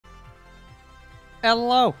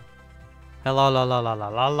Hello. Hello, la, la, la, la,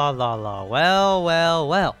 la, la, la, la. Well, well,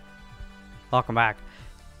 well. Welcome back.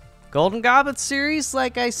 Golden Goblet series,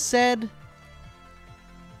 like I said.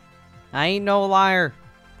 I ain't no liar.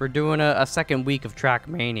 We're doing a second week of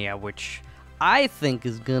Trackmania, which I think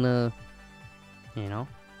is gonna, you know,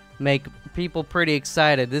 make people pretty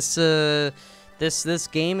excited. This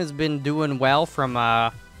game has been doing well from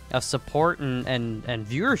a support and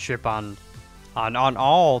viewership on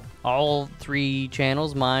all three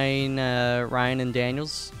channels, mine, Ryan, and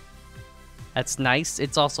Daniel's. That's nice.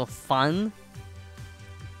 It's also fun.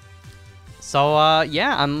 So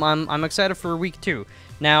yeah, I'm excited for week 2.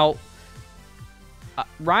 Now,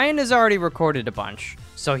 Ryan has already recorded a bunch,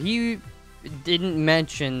 so he didn't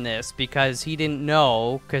mention this because he didn't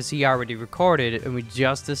know, because he already recorded it and we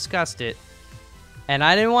just discussed it. And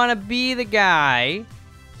I didn't want to be the guy,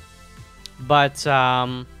 but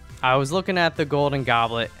I was looking at the Golden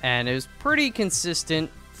Goblet, and it was pretty consistent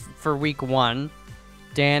for week 1.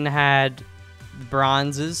 Dan had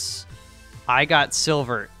bronzes. I got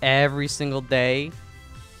silver every single day,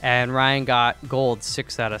 and Ryan got gold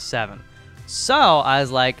 6 out of 7. So I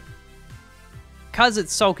was like, because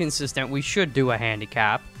it's so consistent, we should do a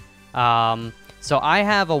handicap. So I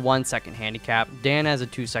have a 1-second handicap. Dan has a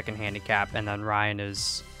 2-second handicap, and then Ryan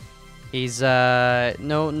he's no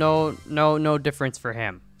difference for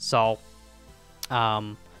him. So,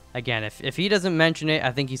 again, if he doesn't mention it,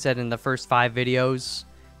 I think he said in the first 5 videos,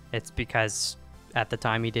 it's because at the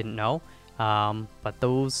time he didn't know. But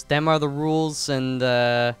them are the rules, and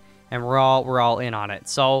we're all in on it.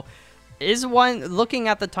 So, looking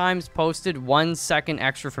at the times posted, 1 second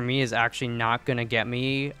extra for me is actually not gonna get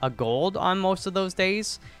me a gold on most of those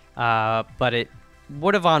days, but it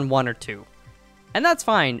would have on 1 or 2, and that's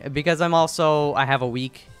fine because I have a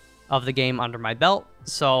week of the game under my belt,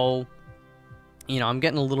 so you know I'm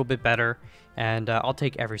getting a little bit better, and I'll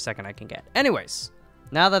take every second I can get. Anyways,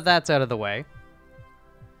 now that that's out of the way,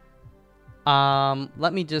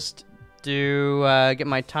 let me just get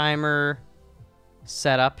my timer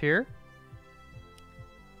set up here.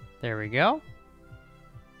 There we go.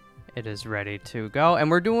 It is ready to go.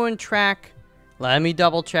 And we're doing track... Let me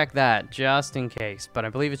double check that, just in case. But I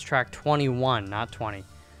believe it's track 21, not 20.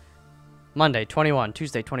 Monday, 21.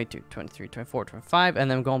 Tuesday, 22, 23, 24, 25.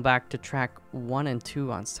 And then going back to track 1 and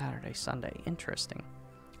 2 on Saturday, Sunday. Interesting.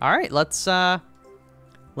 All right, let's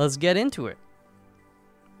get into it.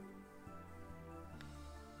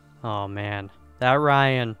 Oh, man. That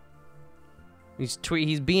Ryan. He's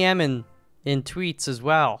BMing in tweets as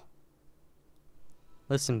well.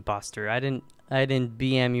 Listen, Buster, I didn't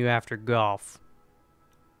BM you after golf,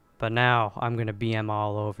 but now I'm gonna BM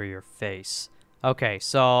all over your face. Okay,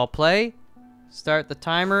 so I'll play, start the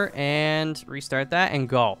timer, and restart that, and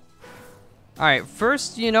go. All right,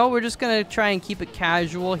 first, you know, we're just gonna try and keep it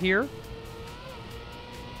casual here.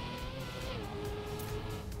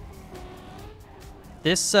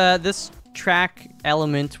 This track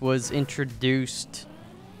element was introduced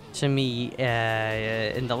to me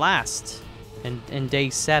in the last, in day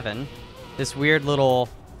 7. This weird little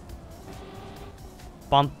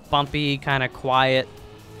bumpy, kind of quiet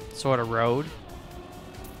sort of road.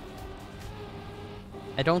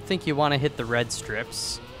 I don't think you want to hit the red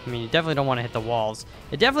strips. I mean, you definitely don't want to hit the walls.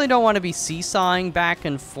 You definitely don't want to be seesawing back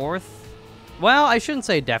and forth. Well, I shouldn't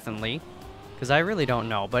say definitely, because I really don't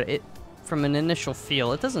know, but from an initial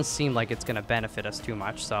feel, it doesn't seem like it's going to benefit us too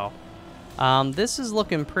much, so... this is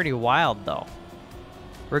looking pretty wild, though.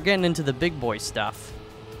 We're getting into the big boy stuff.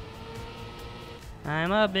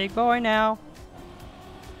 I'm a big boy now.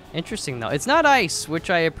 Interesting, though. It's not ice, which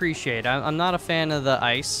I appreciate. I'm not a fan of the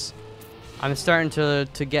ice. I'm starting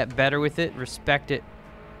to get better with it, respect it.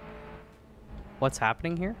 What's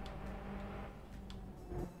happening here?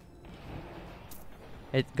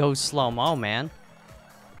 It goes slow-mo, man.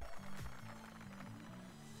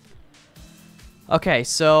 Okay,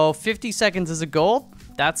 so 50 seconds is a goal.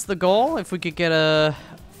 That's the goal. If we could get a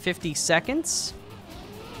 50 seconds.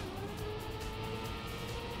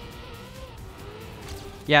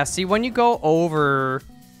 Yeah, see, when you go over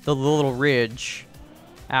the little ridge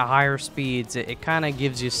at higher speeds, it kind of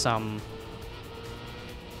gives you some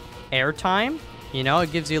air time. You know,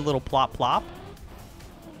 it gives you a little plop plop.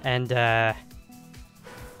 And that's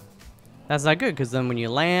not good, because then when you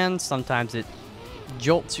land, sometimes it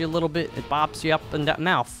jolts you a little bit. It bops you up and down.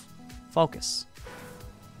 Mouth. Focus.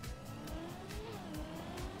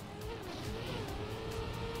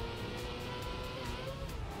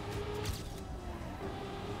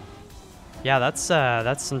 Yeah, that's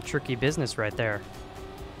some tricky business right there.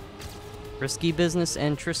 Risky business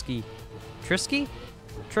and trisky. Trisky?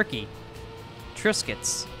 Tricky.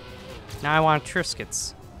 Triscuits. Now I want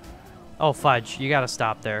Triscuits. Oh, fudge. You gotta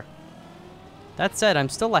stop there. That said, I'm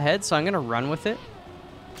still ahead, so I'm gonna run with it.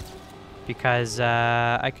 Because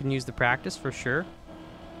I can use the practice for sure.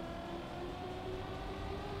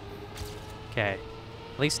 Okay.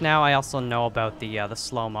 At least now I also know about the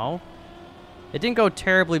slow-mo. It didn't go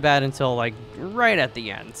terribly bad until, like, right at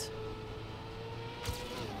the end.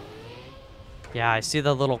 Yeah, I see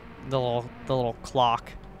the little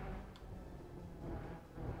clock.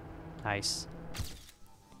 Nice.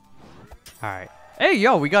 Alright. Hey,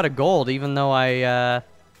 yo, we got a gold, even though I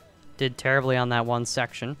did terribly on that one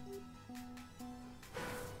section.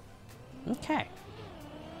 Okay.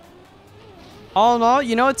 All in all,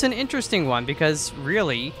 you know, it's an interesting one because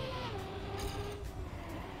really,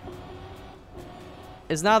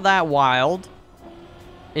 it's not that wild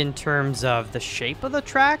in terms of the shape of the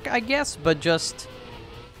track, I guess, but just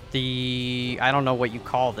the, I don't know what you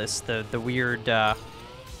call this, the weird,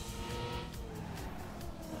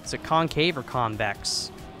 is it concave or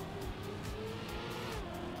convex?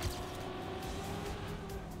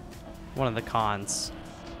 One of the cons.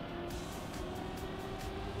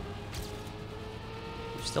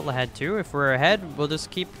 We're still ahead too. If we're ahead, we'll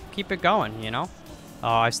just keep it going, you know? Oh,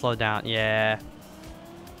 I slowed down. Yeah.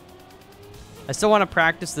 I still want to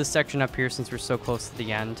practice this section up here since we're so close to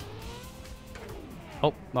the end.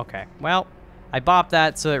 Oh, okay. Well, I bopped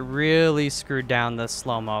that, so it really screwed down the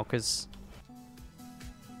slow-mo, because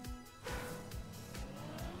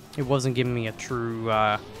it wasn't giving me a true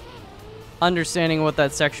understanding of what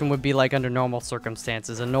that section would be like under normal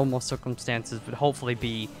circumstances. And normal circumstances would hopefully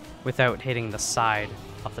be without hitting the side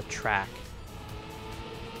of the track.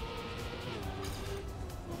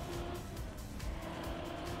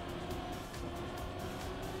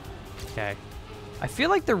 Okay. I feel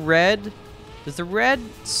like the red... Does the red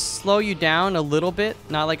slow you down a little bit?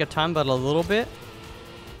 Not like a ton, but a little bit?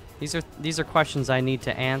 These are questions I need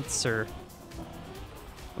to answer.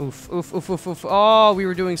 Oof, oof, oof, oof, oof. Oh, we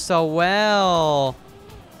were doing so well.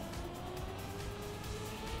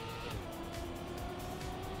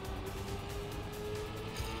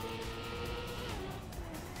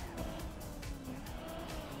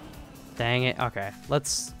 Dang it. Okay,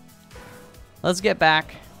 let's get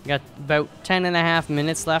back. We got about 10.5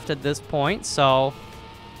 minutes left at this point, so...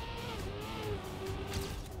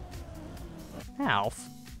 Alf.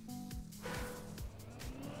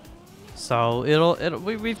 So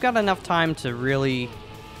we've got enough time to really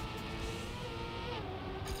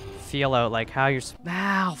feel out like how you're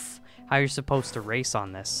supposed to race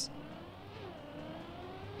on this.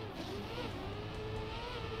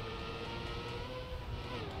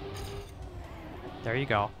 There you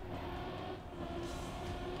go.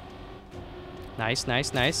 Nice,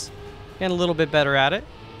 nice, nice. Getting a little bit better at it.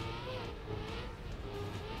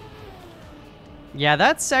 Yeah,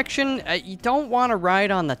 that section, you don't want to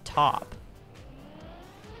ride on the top.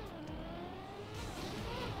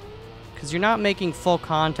 Because you're not making full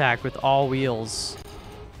contact with all wheels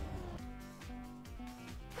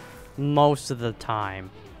most of the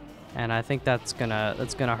time. And I think that's gonna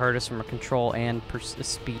hurt us from a control and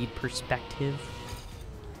speed perspective.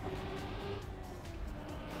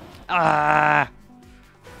 Ah!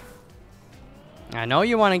 I know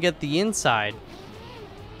you want to get the inside.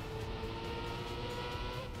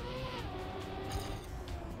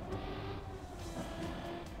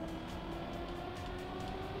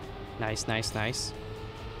 Nice, nice, nice.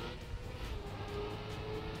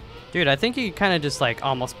 Dude, I think you kind of just like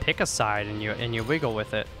almost pick a side and you wiggle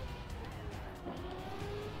with it.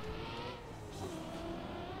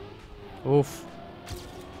 Oof.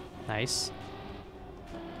 Nice.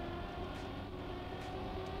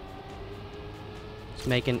 Just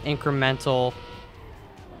making incremental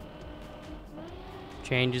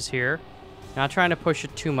changes here. Not trying to push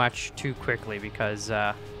it too much too quickly because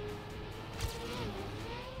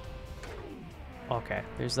okay,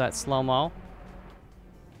 there's that slow-mo.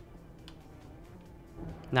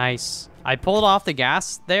 Nice. I pulled off the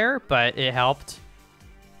gas there, but it helped.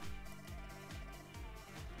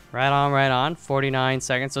 Right on. 49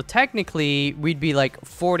 seconds. So technically, we'd be like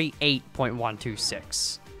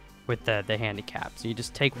 48.126 with the handicap. So you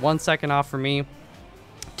just take 1 second off for me,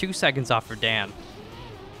 2 seconds off for Dan.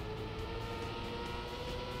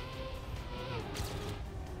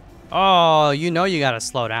 Oh, you know you gotta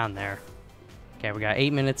slow down there. Okay, we got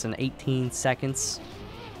 8 minutes and 18 seconds.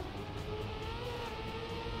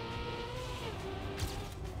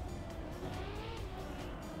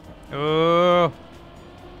 Oh.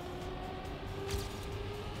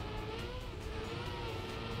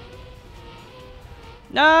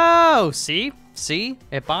 No! See?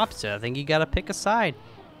 It bops you. I think you gotta pick a side.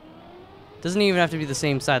 Doesn't even have to be the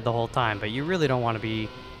same side the whole time, but you really don't want to be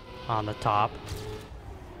on the top.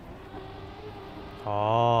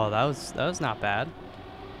 Oh, that was not bad.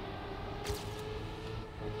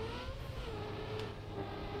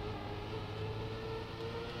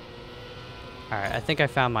 All right, I think I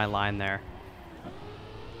found my line there.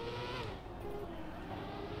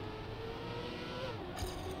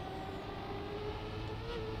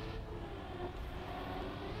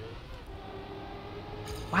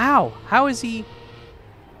 Wow, how is he?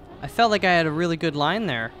 I felt like I had a really good line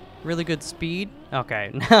there. Really good speed.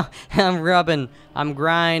 Okay, now I'm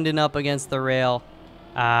grinding up against the rail.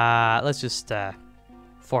 Let's just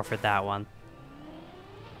forfeit that one.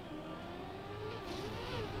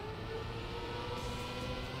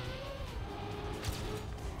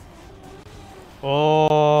 Oh,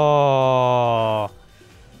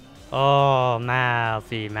 oh,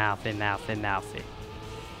 mouthy, mouthy, mouthy, mouthy.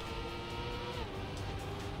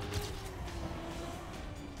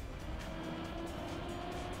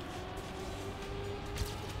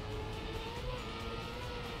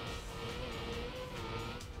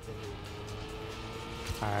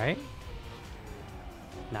 All right.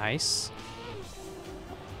 Nice.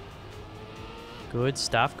 Good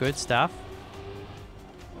stuff, good stuff.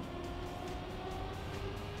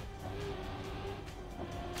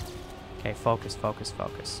 Okay, focus, focus,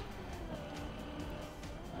 focus.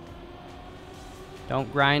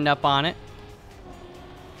 Don't grind up on it.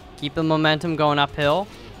 Keep the momentum going uphill.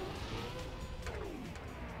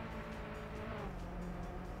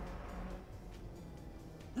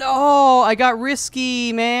 No, I got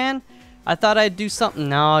risky, man. I thought I'd do something.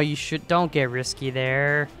 No, you should. Don't get risky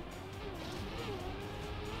there.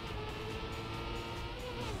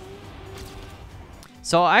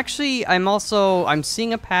 So actually, I'm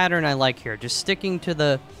seeing a pattern I like here. Just sticking to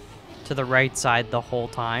the right side the whole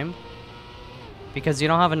time, because you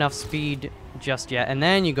don't have enough speed just yet, and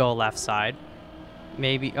then you go left side.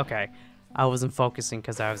 Maybe. Okay, I wasn't focusing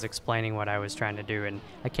because I was explaining what I was trying to do, and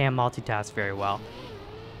I can't multitask very well.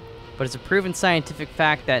 But it's a proven scientific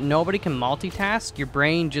fact that nobody can multitask. Your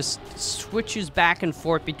brain just switches back and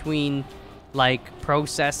forth between, like,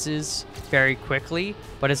 processes very quickly,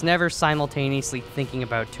 but it's never simultaneously thinking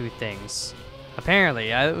about two things. Apparently,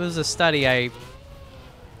 it was a study I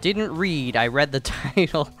didn't read. I read the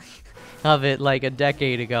title of it like a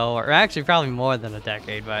decade ago, or actually probably more than a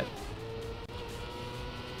decade, but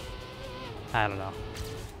I don't know.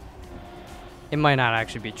 It might not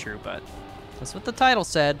actually be true, but that's what the title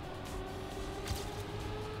said.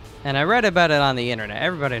 And I read about it on the internet.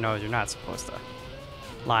 Everybody knows you're not supposed to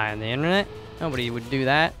lie on the internet. Nobody would do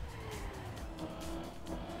that.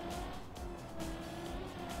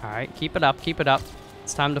 Alright, keep it up, keep it up.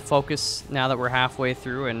 It's time to focus now that we're halfway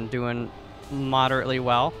through and doing moderately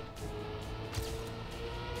well.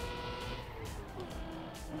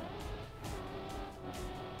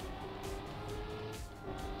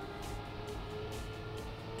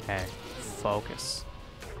 Okay, focus.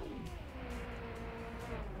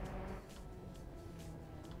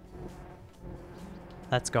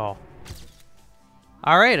 Let's go.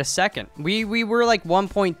 All right, a second. We were like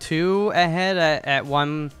 1.2 ahead at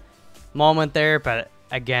one moment there, but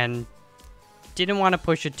again, didn't want to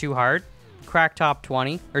push it too hard. Crack top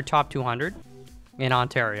 20 or top 200 in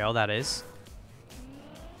Ontario, that is.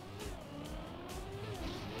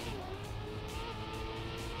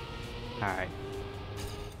 All right.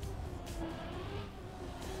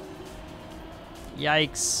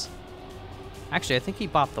 Yikes. Actually, I think he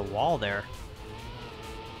bopped the wall there.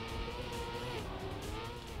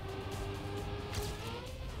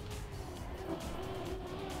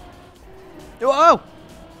 Whoa!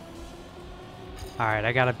 Alright,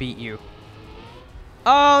 I gotta beat you.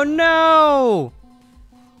 Oh no!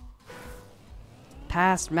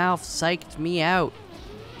 Past MALF psyched me out.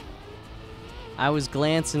 I was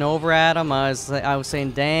glancing over at him. I was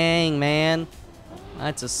saying, dang, man.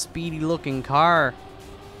 That's a speedy looking car.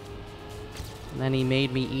 And then he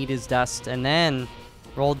made me eat his dust and then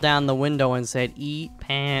rolled down the window and said, eat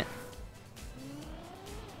pant.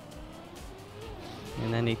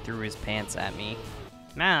 And then he threw his pants at me.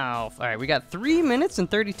 MALF. Alright, we got 3 minutes and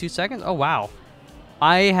 32 seconds. Oh, wow.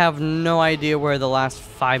 I have no idea where the last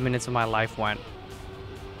 5 minutes of my life went.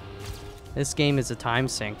 This game is a time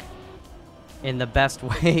sink. In the best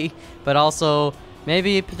way, but also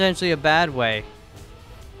maybe potentially a bad way.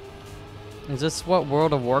 Is this what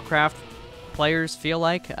World of Warcraft players feel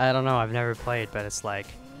like? I don't know. I've never played, but it's like...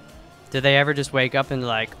 Did they ever just wake up and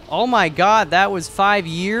like, oh my god, that was 5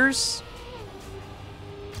 years?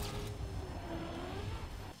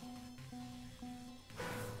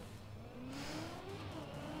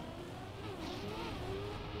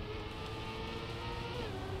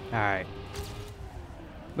 All right.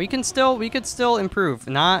 We could still improve.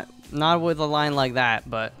 Not with a line like that,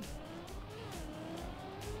 but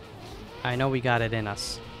I know we got it in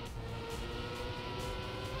us.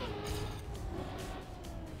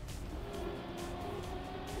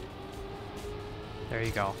 There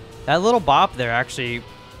you go. That little bop there actually,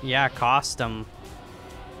 yeah, cost him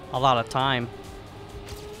a lot of time.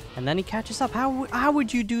 And then he catches up. How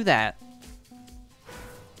would you do that?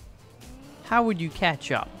 How would you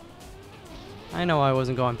catch up? I know I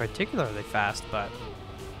wasn't going particularly fast, but...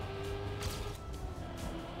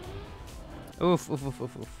 Oof, oof, oof,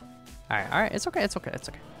 oof, oof. Alright, it's okay, it's okay, it's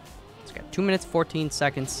okay. It's okay. 2 minutes, 14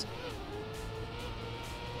 seconds.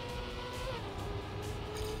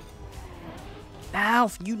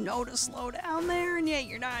 Alf, you know to slow down there, and yet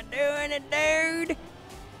you're not doing it, dude.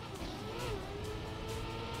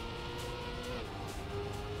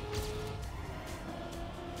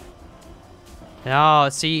 No,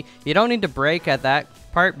 see, you don't need to brake at that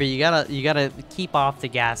part, but you gotta keep off the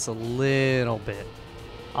gas a little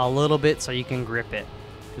bit, so you can grip it.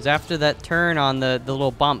 Because after that turn on the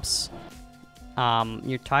little bumps,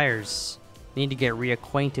 your tires need to get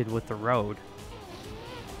reacquainted with the road.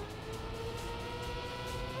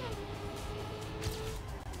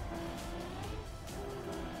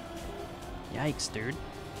 Yikes, dude.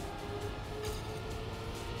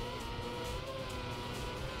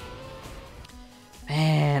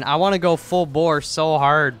 Man, I want to go full bore so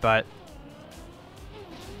hard, but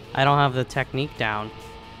I don't have the technique down.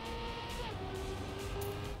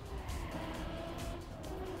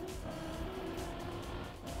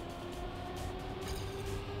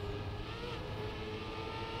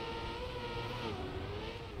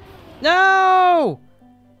 No!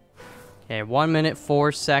 Okay, 1 minute,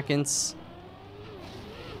 4 seconds.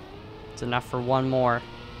 It's enough for one more.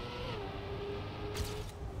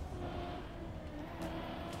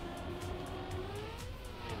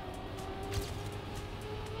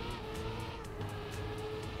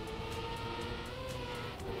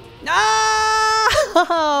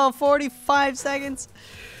 No! 45 seconds.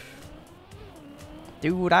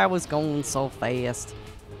 Dude, I was going so fast.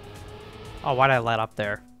 Oh, why'd I let up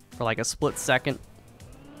there? For like a split second.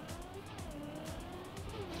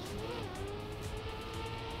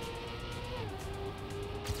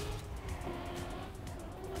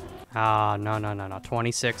 Ah, no, no, no, no.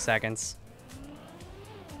 26 seconds.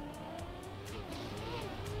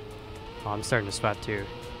 Oh, I'm starting to sweat too.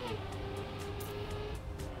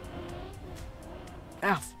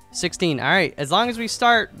 Ow, 16. All right, as long as we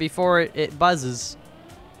start before it buzzes.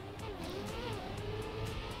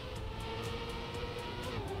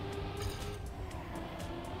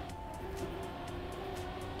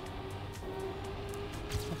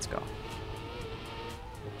 Let's go.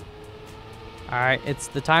 All right,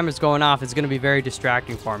 the timer's going off. It's gonna be very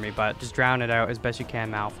distracting for me, but just drown it out as best you can,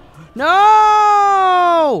 MALF.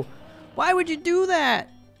 No! Why would you do that?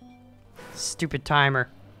 Stupid timer.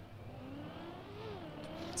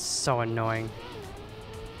 So annoying.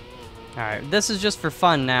 Alright, this is just for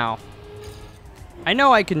fun now. I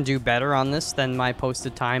know I can do better on this than my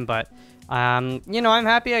posted time, but, you know, I'm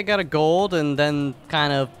happy I got a gold and then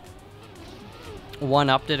kind of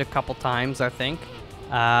one-upped it a couple times, I think.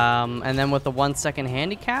 And then with the 1 second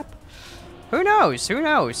handicap, who knows? Who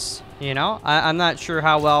knows? You know, I'm not sure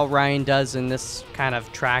how well Ryan does in this kind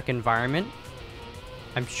of track environment.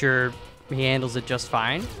 I'm sure he handles it just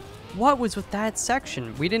fine. What was with that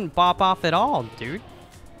section? We didn't bop off at all, dude.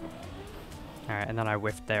 All right, and then I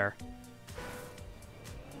whiffed there.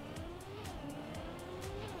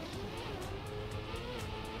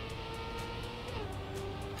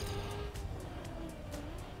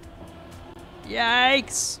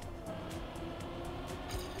 Yikes!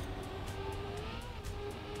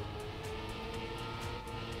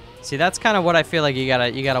 See, that's kind of what I feel like you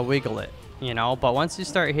gotta wiggle it, you know? But once you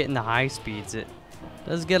start hitting the high speeds, it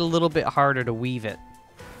does get a little bit harder to weave it.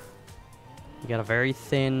 You got a very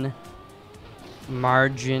thin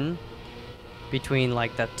margin between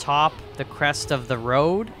like the top, the crest of the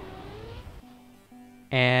road,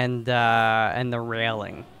 and the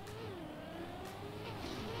railing.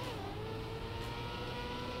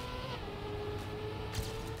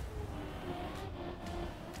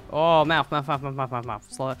 Oh, MALF.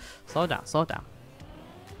 Slow down, slow down.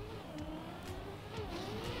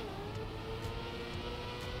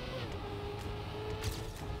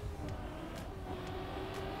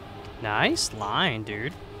 Nice line,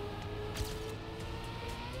 dude.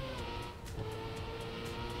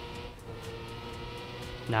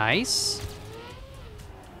 Nice.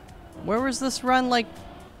 Where was this run like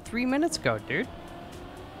 3 minutes ago, dude?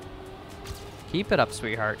 Keep it up,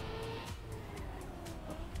 sweetheart.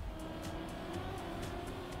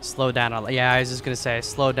 Slow down a lot. Yeah, I was just gonna say I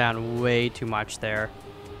slowed down way too much there.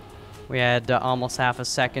 We had almost half a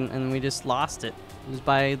second and we just lost it. Just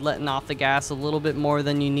by letting off the gas a little bit more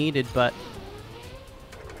than you needed, but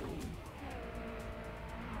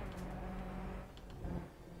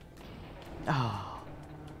oh,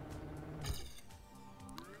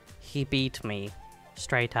 he beat me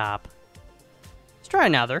straight up. Let's try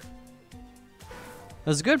another. It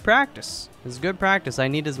was good practice. It was good practice. I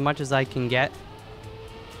need as much as I can get.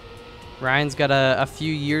 Ryan's got a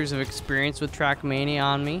few years of experience with Trackmania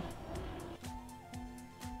on me.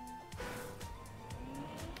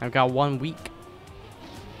 I've got 1 week.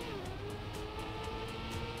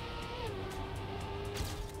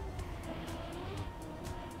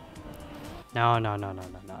 No.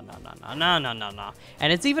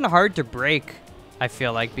 And it's even hard to break, I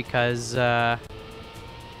feel like, because you're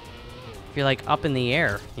like up in the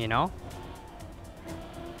air, you know?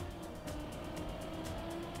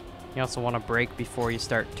 You also want to brake before you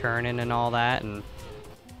start turning and all that, and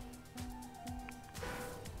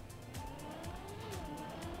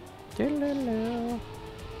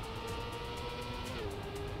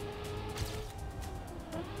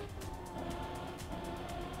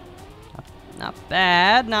not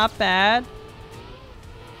bad, not bad.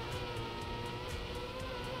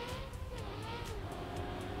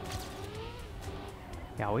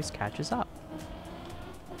 He always catches up.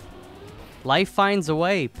 Life finds a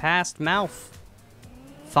way. Past MALF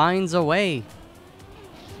finds a way.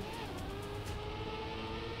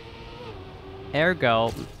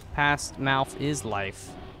 Ergo, past MALF is life.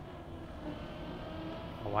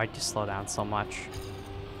 Oh, why'd you slow down so much?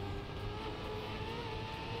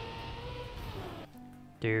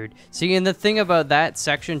 Dude. See, and the thing about that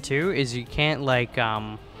section too is you can't like,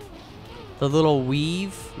 the little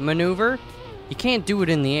weave maneuver, you can't do it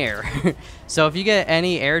in the air. So if you get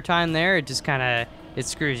any air time there, it just kind of, it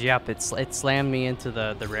screws you up. It slammed me into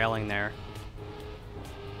the railing there.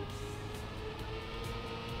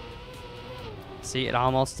 See, it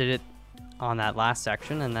almost did it on that last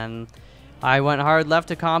section, and then I went hard left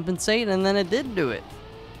to compensate, and then it did do it.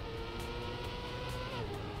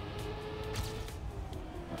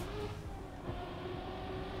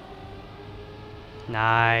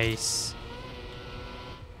 Nice.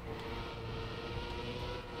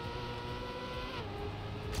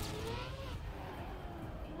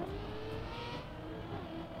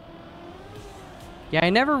 Yeah,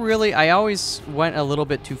 I always went a little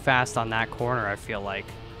bit too fast on that corner, I feel like.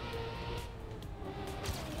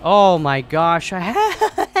 Oh my gosh, I had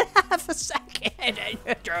half a second and you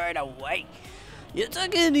threw it away. You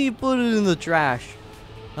took it and you put it in the trash.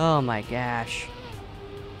 Oh my gosh.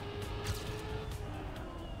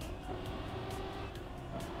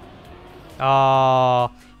 Oh,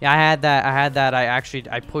 yeah, I had that.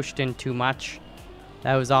 I pushed in too much.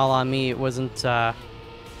 That was all on me. It wasn't,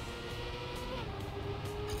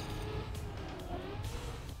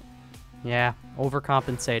 yeah,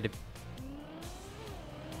 overcompensated.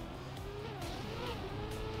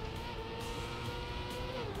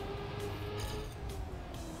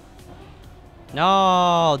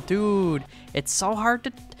 No, dude. It's so hard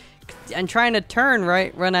to... I'm trying to turn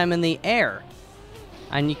right when I'm in the air.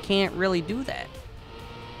 And you can't really do that.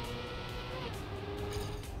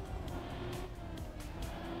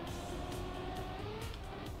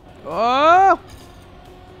 Oh!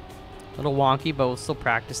 A little wonky, but we'll still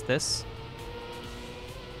practice this.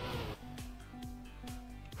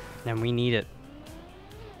 And we need it.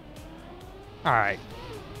 Alright.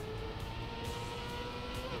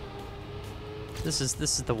 This is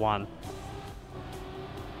the one.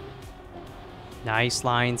 Nice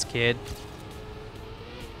lines, kid.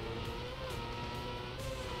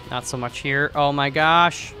 Not so much here. Oh my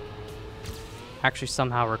gosh. Actually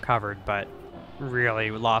somehow recovered, but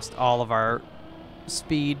really lost all of our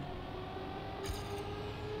speed.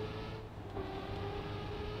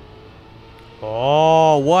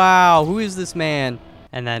 Oh, wow. Who is this man?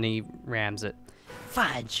 And then he rams it.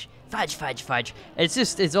 Fudge. Fudge, fudge, fudge.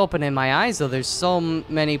 It's opening my eyes, though. There's so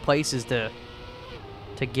many places to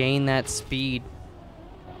gain that speed.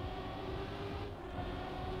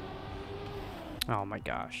 Oh my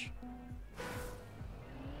gosh.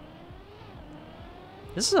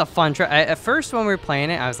 This is a fun track. At first when we were playing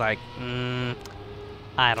it, I was like,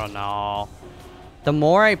 I don't know. The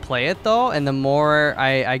more I play it though, and the more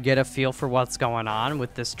I get a feel for what's going on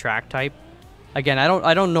with this track type. Again,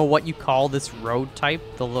 I don't know what you call this road type,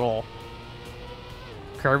 the little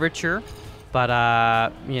curvature,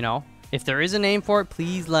 but you know, if there is a name for it,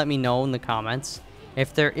 please let me know in the comments.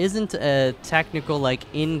 If there isn't a technical like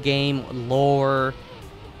in-game lore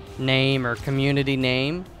name or community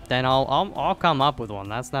name, then I'll come up with one.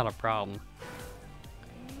 That's not a problem.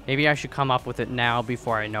 Maybe I should come up with it now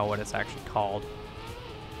before I know what it's actually called.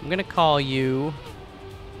 I'm gonna call you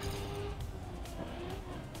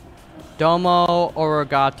Domo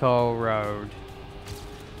Origato Road.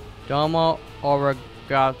 Domo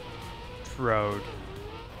Origato Road.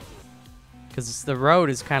 Because the road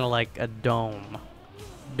is kind of like a dome.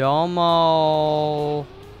 Domo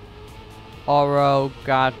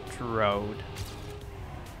Origato Road.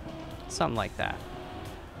 Something like that.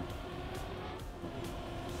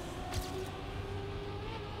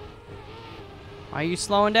 Are you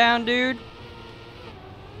slowing down, dude?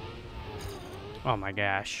 Oh my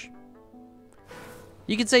gosh.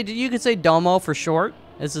 You could say Domo for short.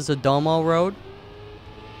 This is a Domo road.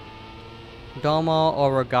 Domo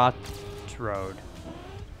Origato Road.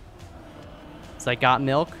 It's like got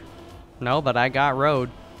milk? No, but I got road.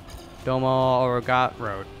 Domo Origato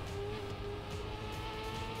Road.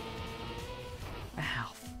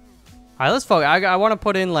 Ow. Alright, let's focus. I want to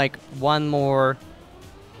put in like one more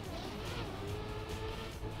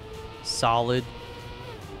solid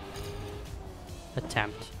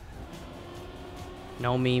attempt.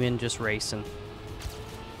 No memeing, just racing.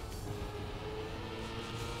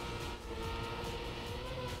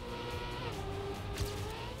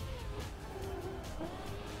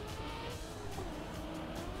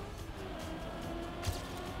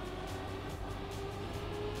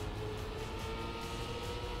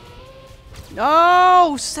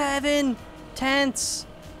 No, 7 tenths.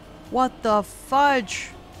 What the fudge?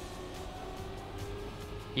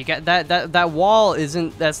 You get that wall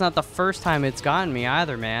isn't, that's not the first time it's gotten me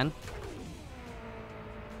either, man.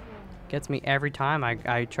 Gets me every time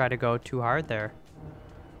I try to go too hard there.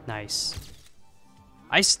 Nice.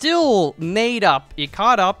 I still made up, it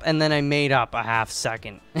caught up, and then I made up a half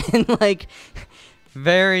second. In like,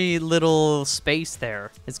 very little space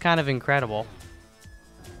there. It's kind of incredible.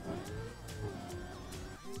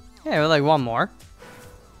 Yeah, like one more.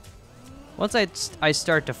 Once I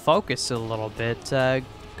start to focus a little bit,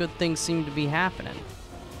 good things seem to be happening.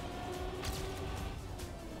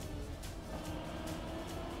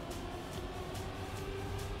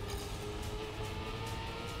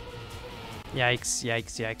 Yikes,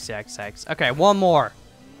 yikes, yikes, yikes, yikes. Okay, one more.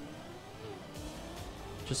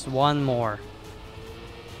 Just one more.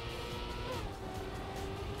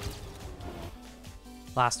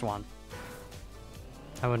 Last one.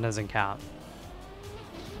 That one doesn't count.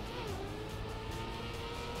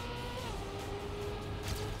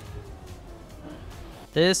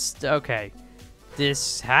 This, okay.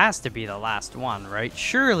 This has to be the last one, right?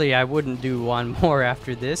 Surely I wouldn't do one more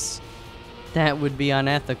after this. That would be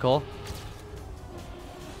unethical.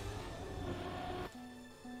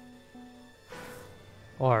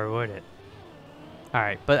 Or would it?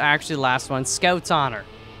 Alright, but actually last one. Scout's Honor.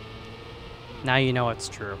 Now you know it's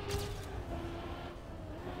true.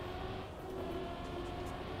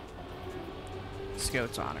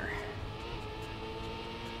 Scout's Honor.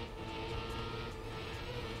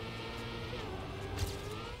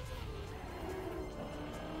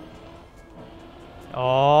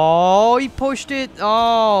 Oh, he pushed it.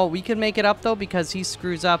 Oh, we can make it up though because he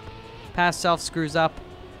screws up. Past self screws up.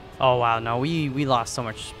 Oh wow, no, we lost so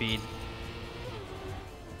much speed.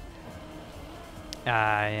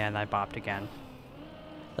 And I bopped again.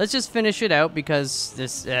 Let's just finish it out because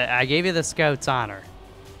this I gave you the Scout's Honor.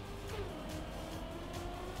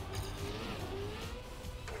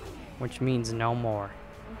 Which means no more.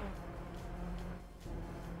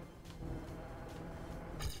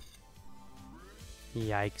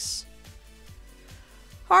 Yikes.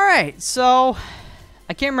 Alright, so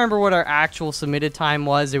I can't remember what our actual submitted time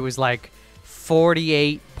was. It was like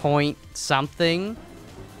 48 point something.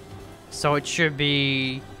 So it should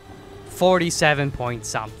be 47 point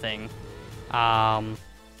something.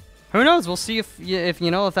 Who knows? We'll see if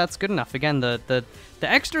you know if that's good enough. Again, the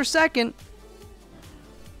extra second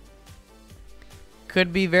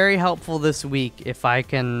could be very helpful this week if I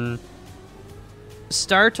can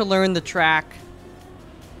start to learn the track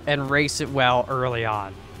and race it well early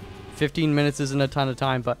on. 15 minutes isn't a ton of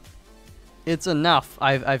time, but it's enough,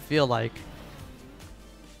 I feel like.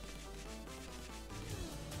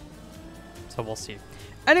 So we'll see.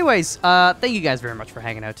 Anyways, thank you guys very much for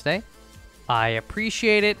hanging out today. I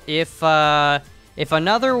appreciate it. If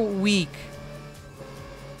another week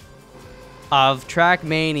of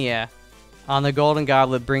Trackmania on the Golden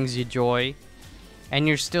Goblet brings you joy, and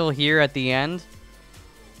you're still here at the end,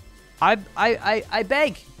 I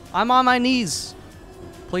beg. I'm on my knees.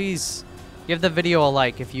 Please give the video a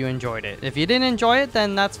like if you enjoyed it. If you didn't enjoy it,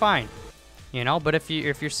 then that's fine. You know, but if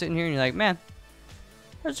you're sitting here and you're like, man,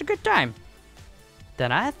 that's a good time,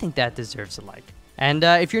 then I think that deserves a like. And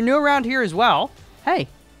if you're new around here as well, hey,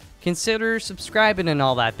 consider subscribing and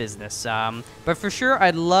all that business. But for sure,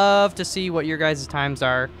 I'd love to see what your guys' times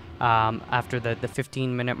are after the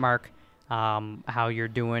 15-minute mark, how you're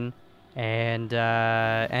doing. And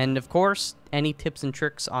of course, any tips and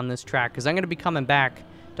tricks on this track, because I'm going to be coming back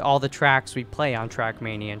to all the tracks we play on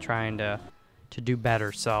Trackmania and trying to do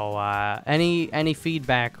better. So any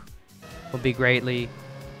feedback will be greatly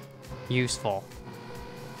useful.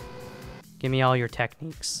 Give me all your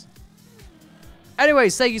techniques.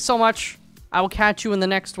 Anyways, thank you so much. I will catch you in the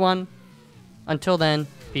next one. Until then,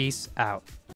 peace out.